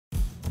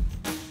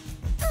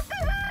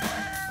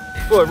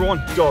Hello everyone,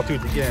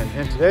 Jawtooth again,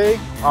 and today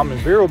I'm in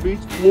Vero Beach,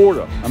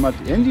 Florida. I'm at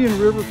the Indian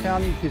River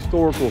County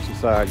Historical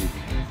Society.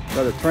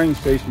 Got a train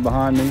station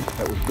behind me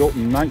that was built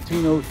in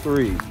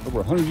 1903, over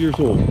 100 years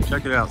old.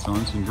 Check it out,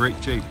 son, it's in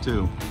great shape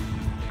too.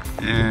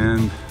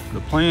 And the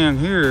plan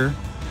here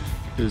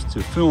is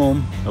to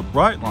film a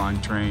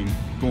Brightline train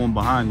going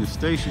behind this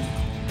station.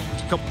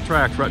 There's a couple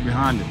tracks right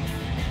behind it.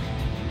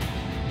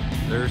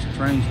 There's the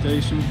train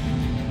station.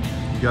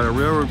 You got a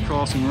railroad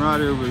crossing right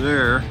over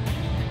there.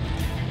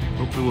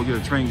 Hopefully we'll get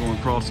a train going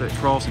across that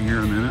crossing here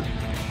in a minute.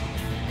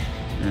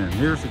 And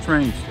here's the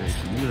train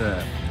station, look at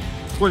that.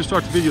 Let's go ahead and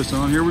start the video,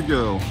 son. Here we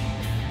go.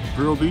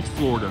 Vero Beach,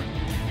 Florida.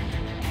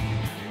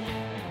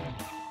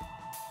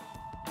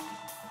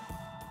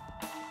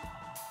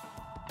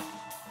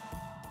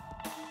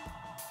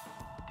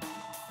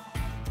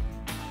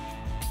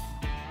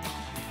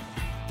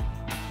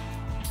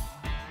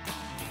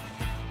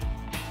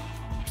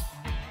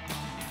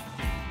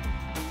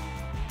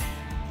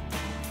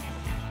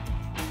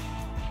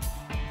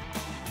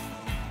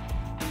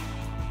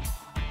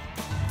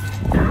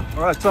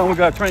 All right, son, we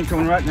got a train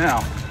coming right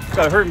now.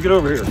 Gotta hurry and get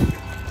over here.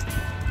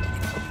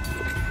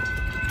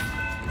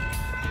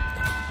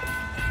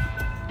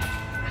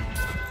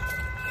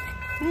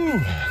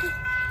 Whew.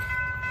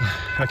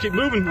 Gotta keep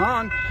moving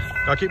on.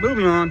 Gotta keep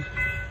moving on.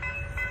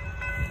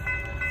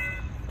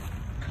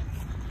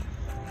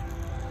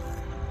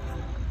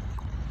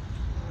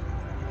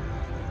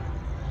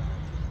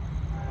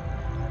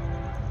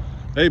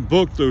 They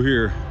booked through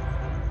here.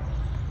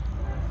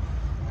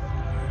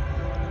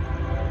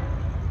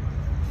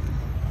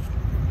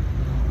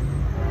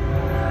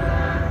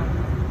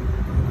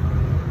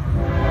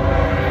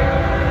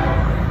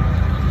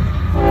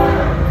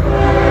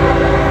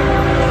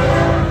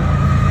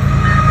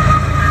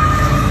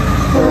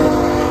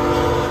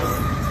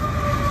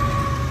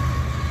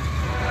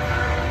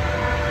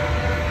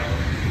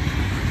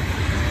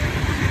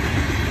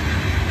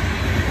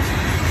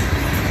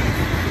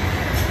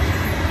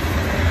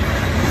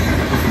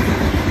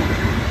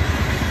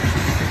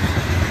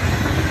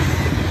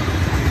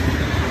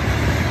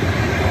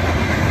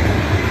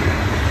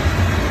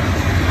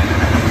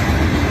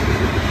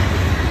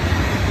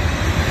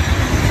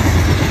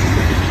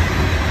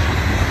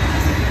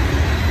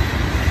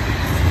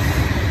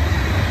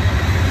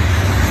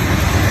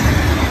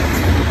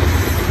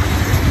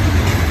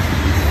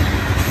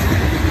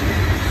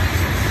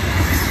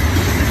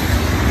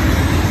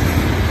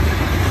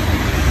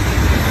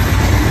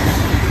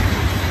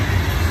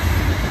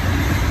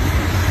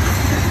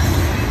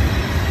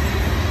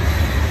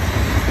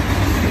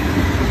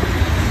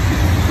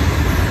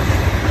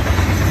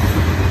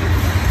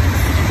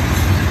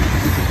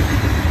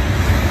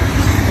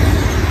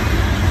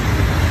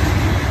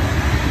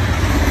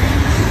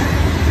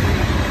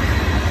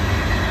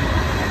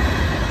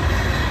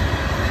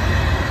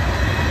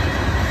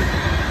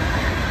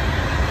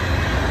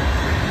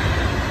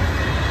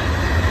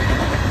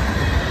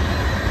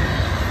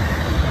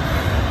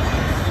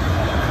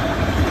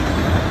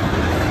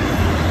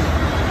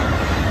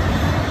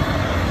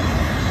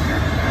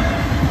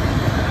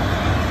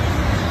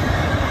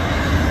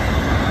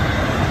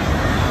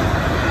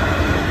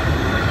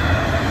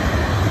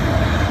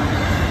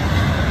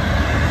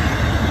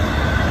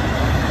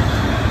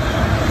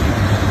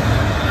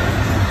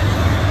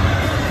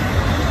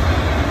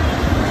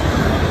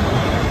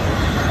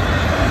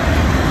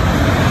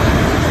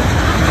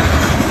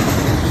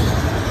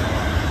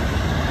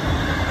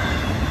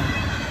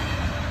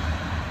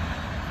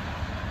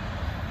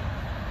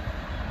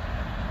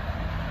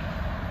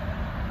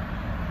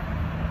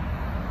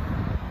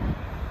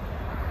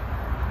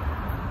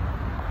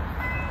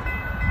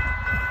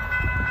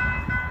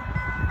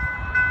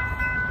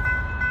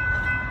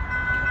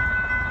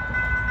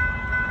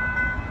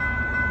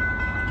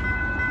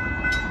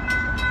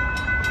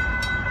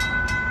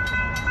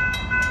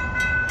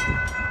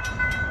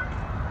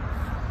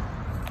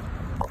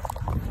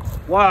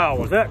 Wow,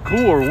 was that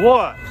cool or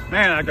what?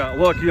 Man, I got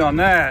lucky on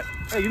that.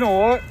 Hey, you know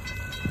what?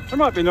 There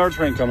might be another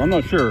train coming, I'm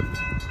not sure.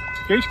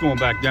 Gate's going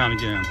back down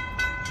again.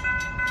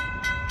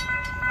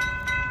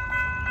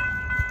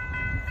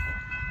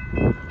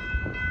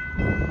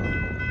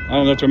 I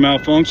don't know if they're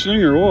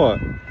malfunctioning or what.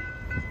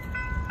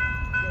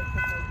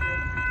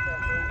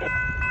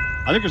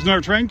 I think there's another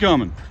train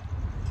coming.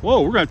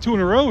 Whoa, we're gonna have two in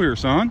a row here,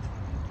 son.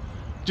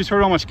 Just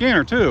heard on my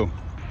scanner too.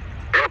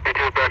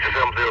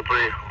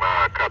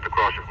 Cut the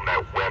crossing from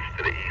that west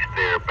to the east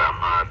there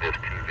behind this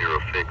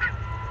 206,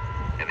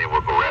 and then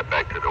we'll go right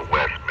back to the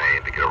west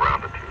main to get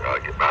around the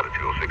get by the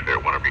 206 there.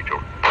 One of each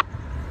over.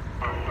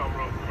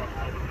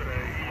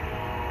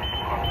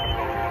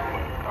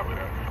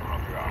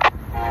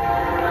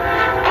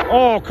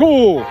 Oh,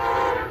 cool.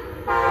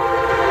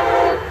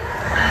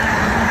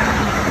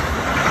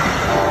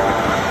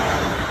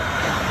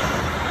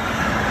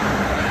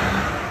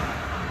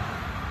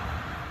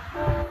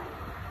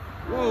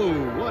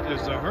 Whoa, what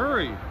is the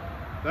hurry?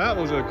 That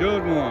was a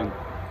good one.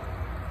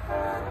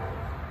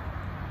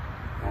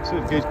 Let's see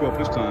if the gates go up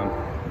this time.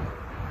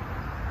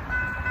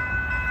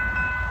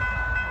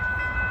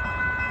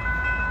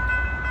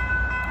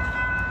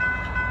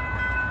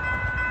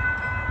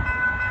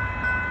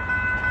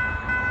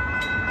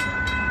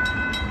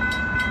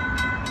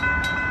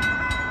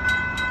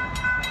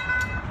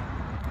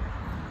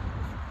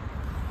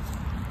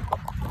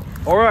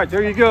 All right,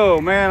 there you go,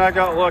 man. I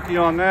got lucky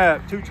on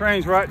that. 2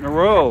 trains right in a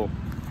row.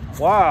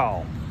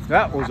 Wow,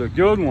 that was a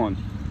good one.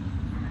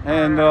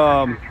 And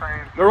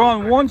they're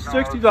on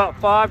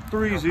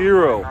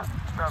 160.530.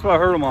 That's what I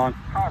heard them on.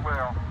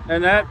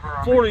 And that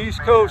Florida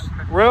East Coast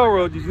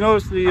Railroad, did you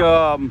notice the,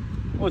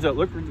 what was that,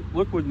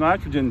 liquid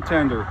nitrogen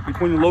tender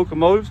between the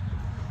locomotives?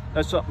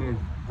 That's something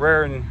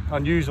rare and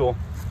unusual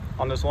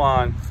on this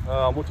line.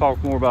 We'll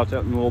talk more about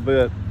that in a little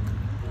bit.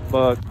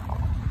 But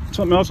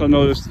something else I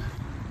noticed,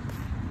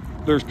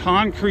 there's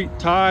concrete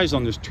ties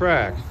on this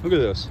track. Look at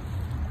this.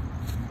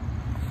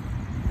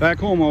 Back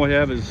home, all we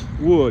have is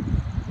wood.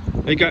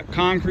 They got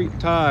concrete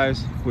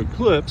ties with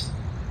clips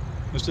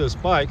instead of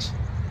spikes.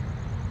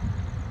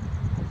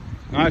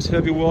 Nice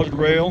heavy welded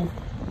rail,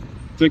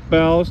 thick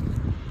ballast.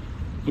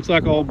 Looks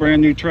like all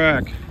brand new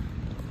track.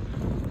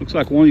 Looks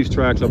like one of these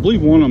tracks, I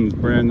believe one of them is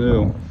brand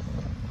new.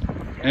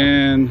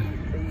 And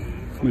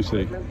let me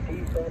see. 2.35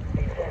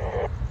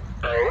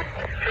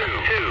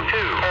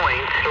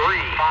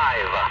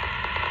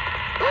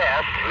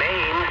 West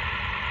Main.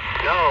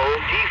 No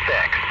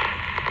defects.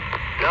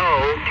 No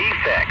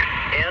defects.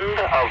 End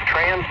of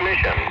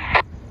transmission.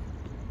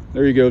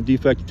 There you go,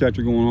 defect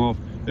detector going off.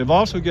 They've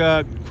also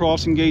got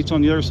crossing gates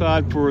on the other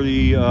side for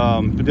the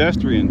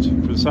pedestrians,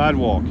 for the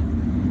sidewalk.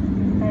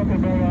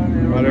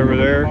 Right over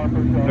there,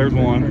 there's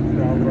one.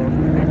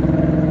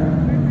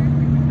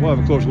 We'll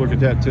have a closer look at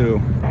that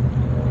too.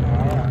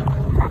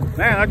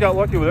 Man, I got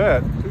lucky with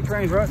that. 2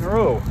 trains right in a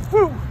row.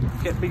 Woo!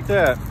 Can't beat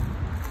that.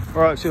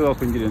 All right, let's see what else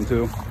we can get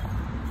into.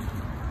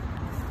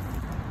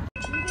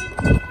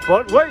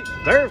 But wait,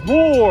 there's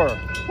more.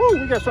 Woo,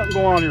 we got something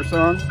going on here,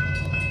 son.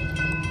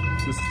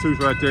 This is 2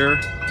 right there.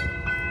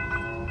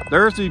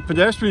 There's the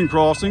pedestrian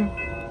crossing.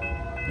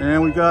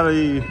 And we got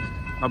a,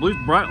 I believe,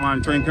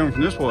 Brightline train coming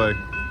from this way.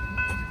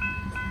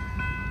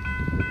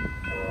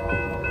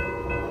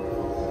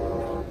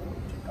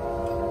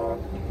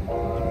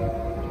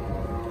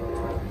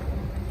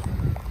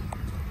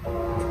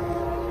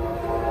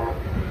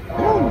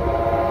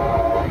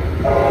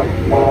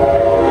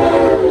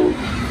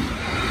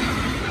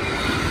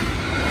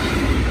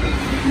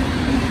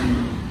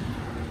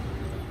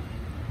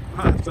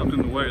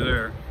 Something in the way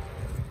there.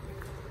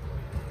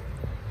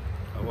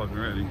 I wasn't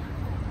ready.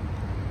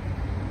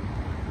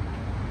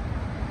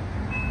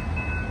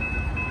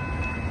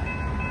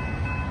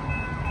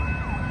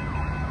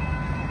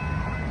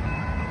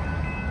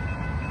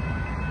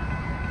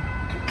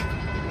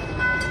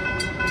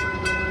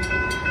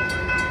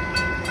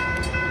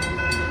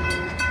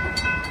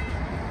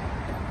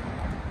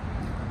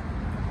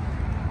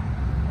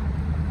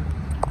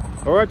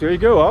 All right, there you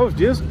go. I was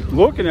just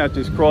looking at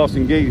this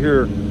crossing gate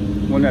here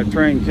when that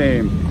train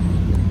came.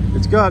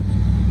 It's got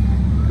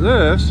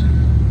this.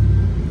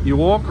 You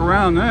walk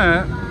around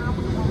that.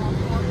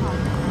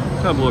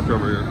 Let's have a look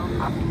over here.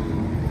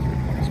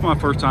 It's my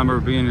first time ever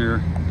being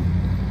here.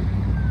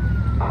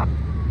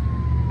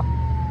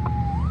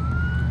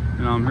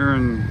 And I'm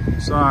hearing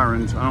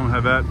sirens. I don't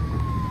have that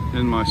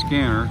in my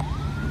scanner,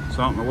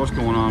 so I don't know what's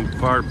going on with the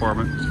fire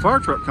department. There's a fire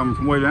truck coming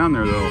from way down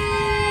there though.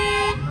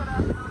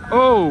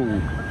 Oh,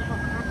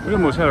 we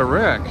almost had a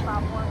wreck.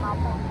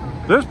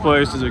 This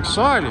place is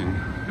exciting.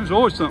 There's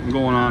always something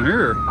going on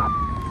here.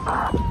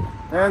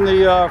 And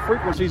the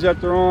frequencies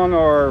that they're on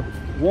are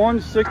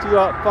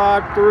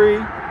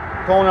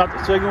 160.53, calling out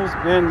the signals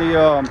in the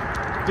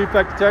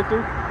defect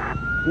detector.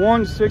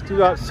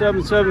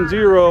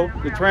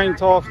 160.770, the train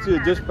talks to the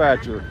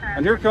dispatcher.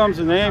 And here comes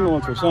an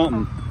ambulance or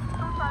something.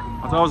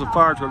 I thought it was a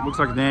fire truck, it looks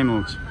like an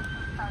ambulance.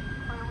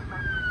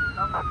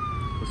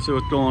 Let's see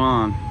what's going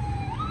on.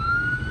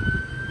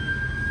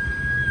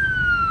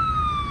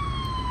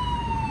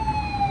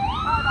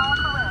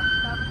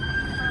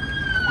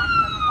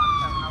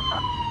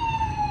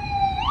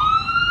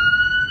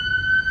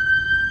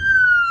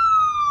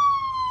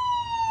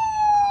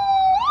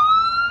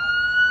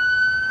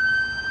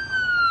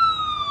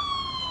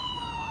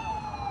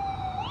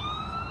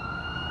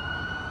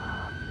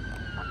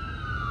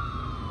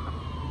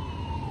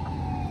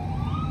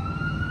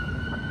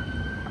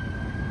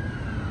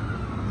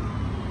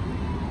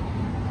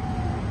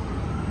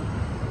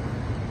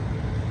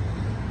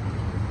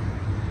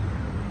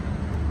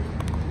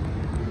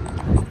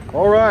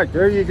 All right,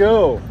 there you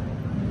go.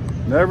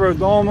 Never a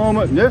dull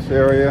moment in this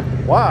area.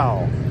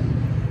 Wow,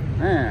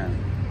 man.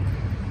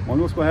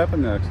 Wonder what's gonna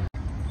happen next.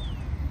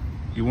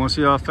 You wanna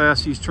see how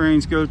fast these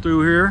trains go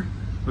through here?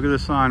 Look at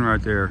this sign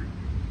right there.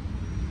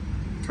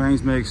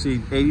 Trains may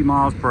exceed 80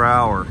 miles per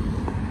hour.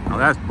 Now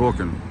that's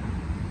booking.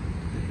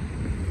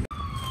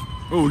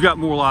 Oh, we got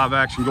more live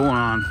action going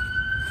on.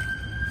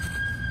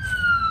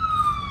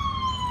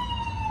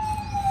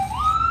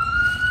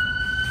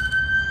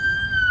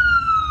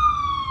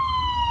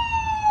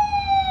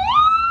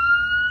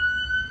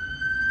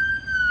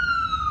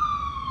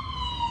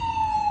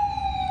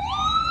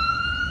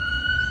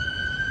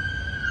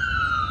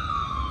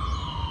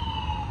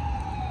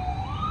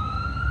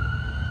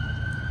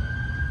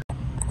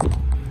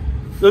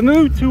 The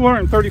new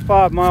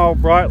 235-mile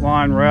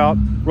Brightline route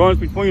runs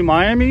between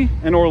Miami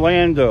and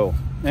Orlando,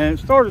 and it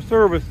started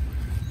service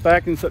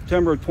back in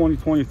September of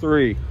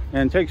 2023,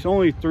 and it takes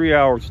only 3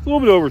 hours, a little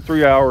bit over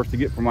 3 hours to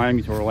get from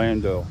Miami to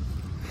Orlando.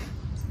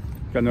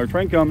 Got another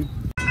train coming.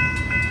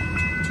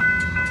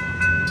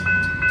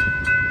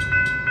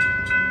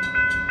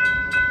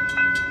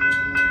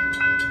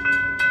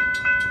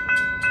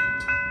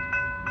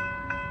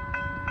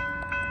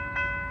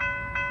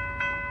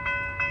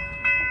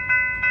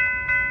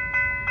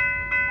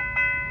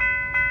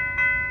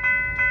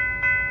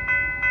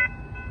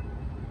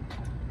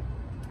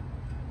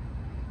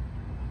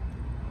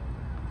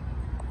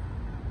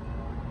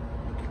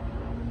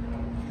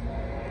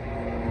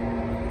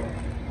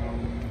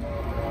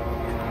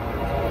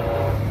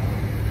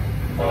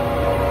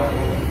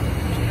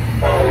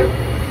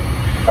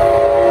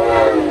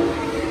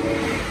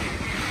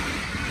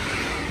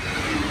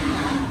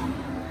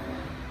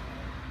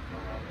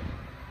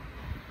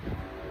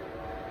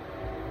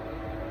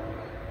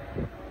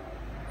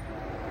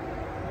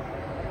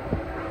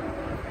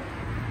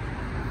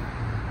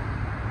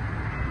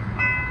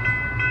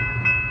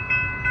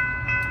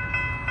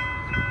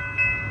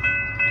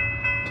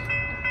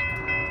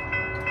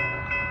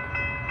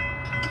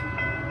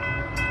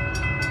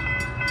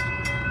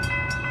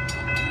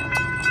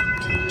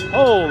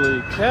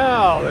 Holy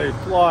cow, they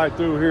fly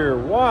through here.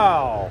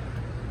 Wow.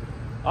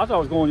 I thought I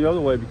was going the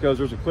other way because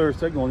there's a clear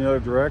signal in the other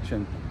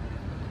direction.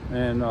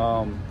 And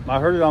I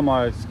heard it on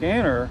my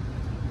scanner.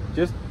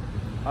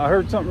 I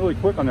heard something really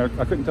quick on there.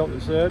 I couldn't tell what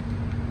it said.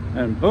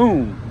 And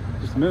boom,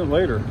 just a minute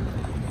later,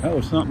 that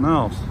was something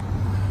else.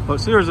 But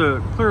see, there's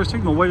a clear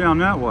signal way down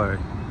that way.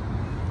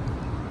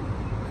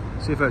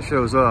 See if that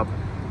shows up.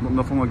 I don't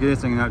know if I'm gonna get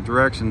anything in that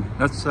direction.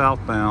 That's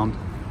southbound.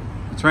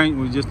 The train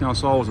we just now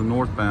saw was a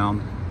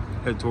northbound,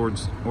 head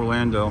towards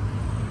Orlando.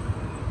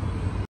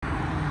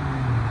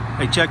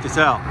 Hey, check this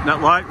out.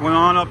 That light went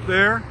on up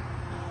there.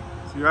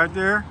 See right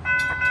there?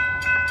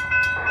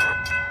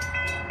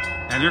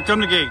 And here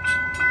come the gates.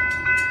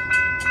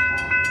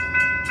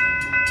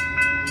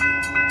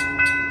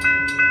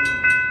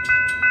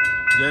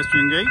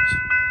 Pedestrian gates.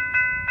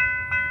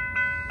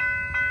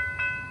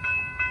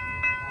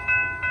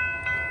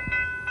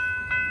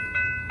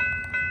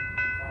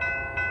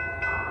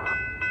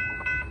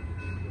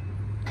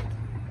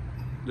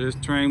 This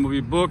train will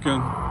be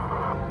booking.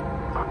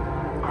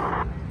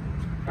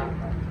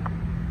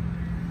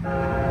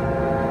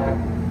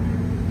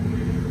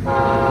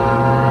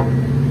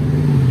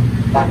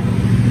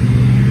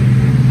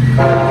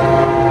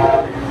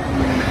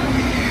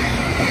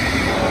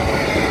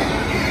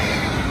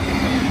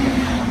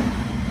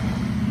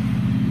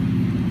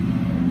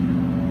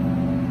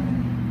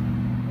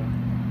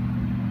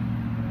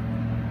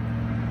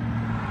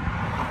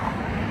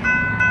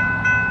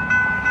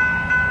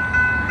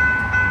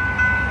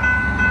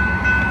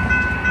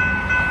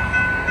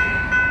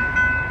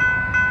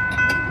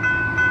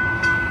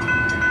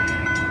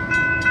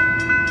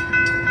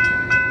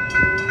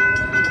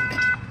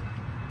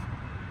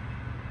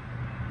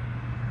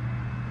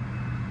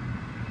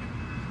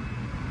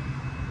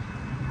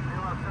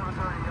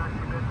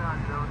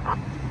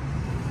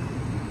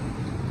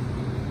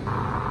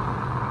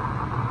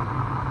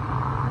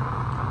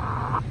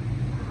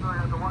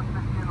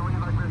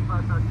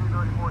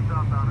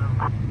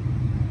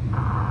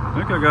 I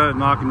think I got it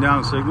knocking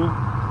down the signal.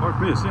 Hard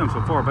for me to see them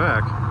so far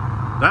back.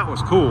 That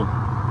was cool.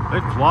 They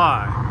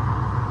fly.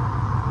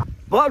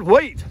 But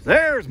wait,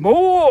 there's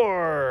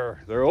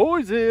more. There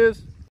always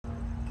is.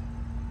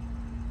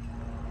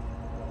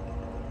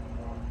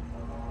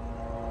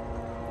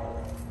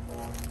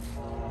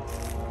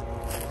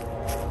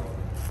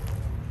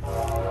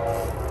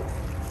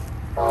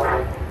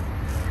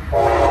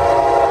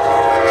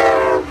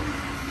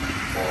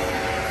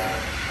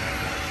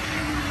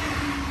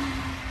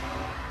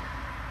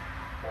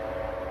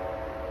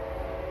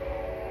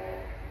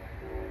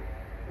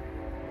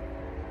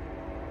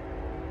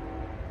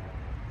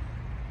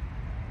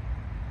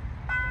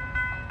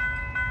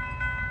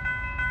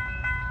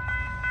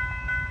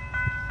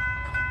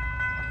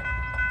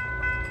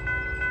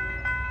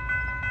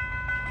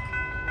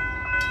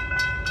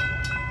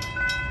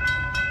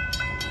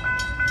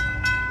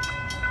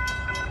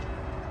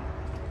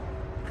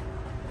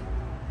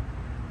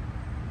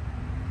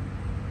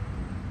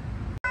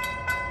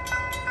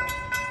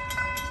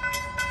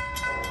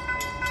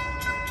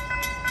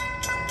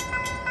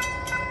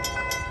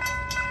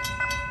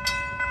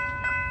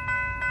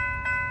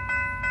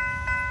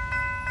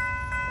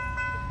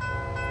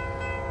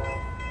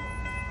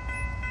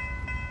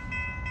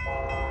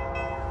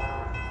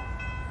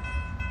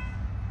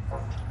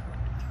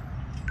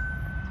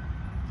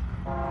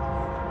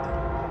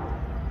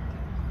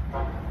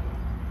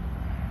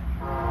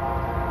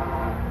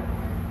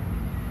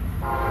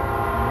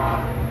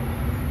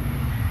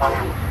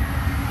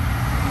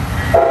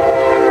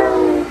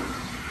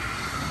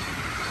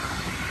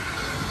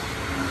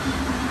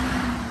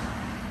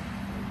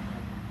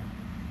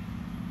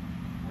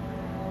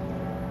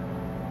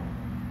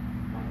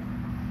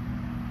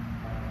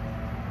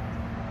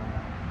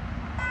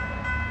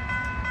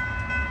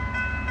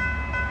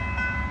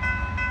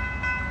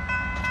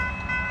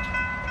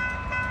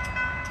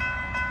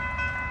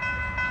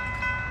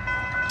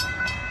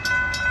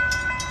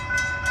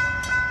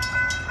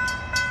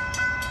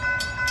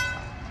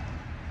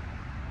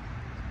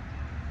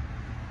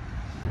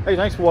 Hey,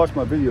 thanks for watching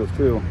my videos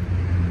too.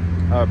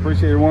 I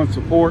appreciate everyone's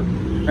support.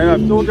 And I've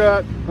still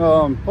got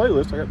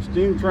playlists. I got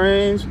steam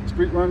trains,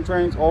 street run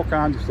trains, all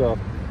kinds of stuff.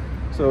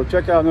 So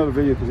check out another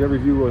video because every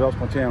view really helps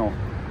my channel.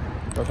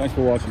 So thanks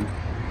for watching.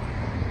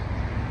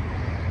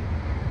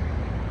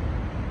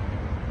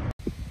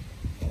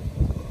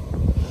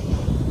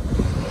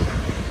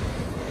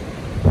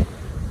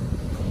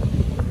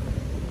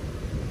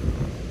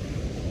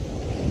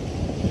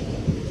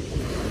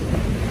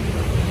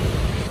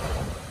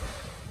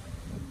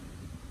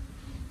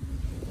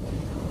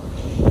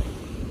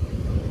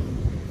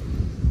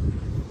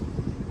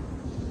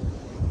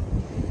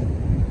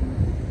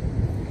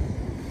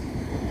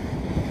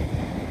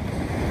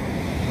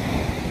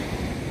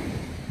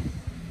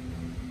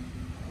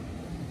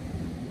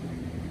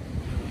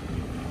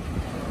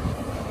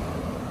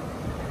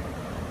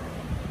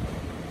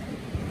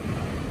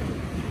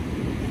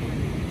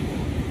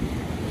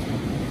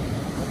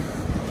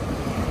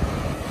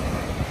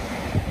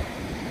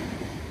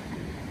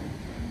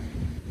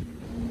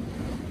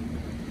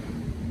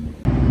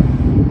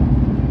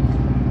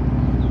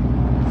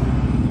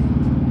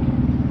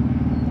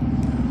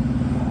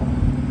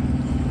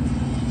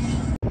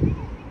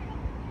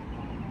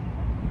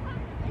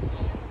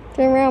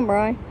 Turn around,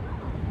 Bri.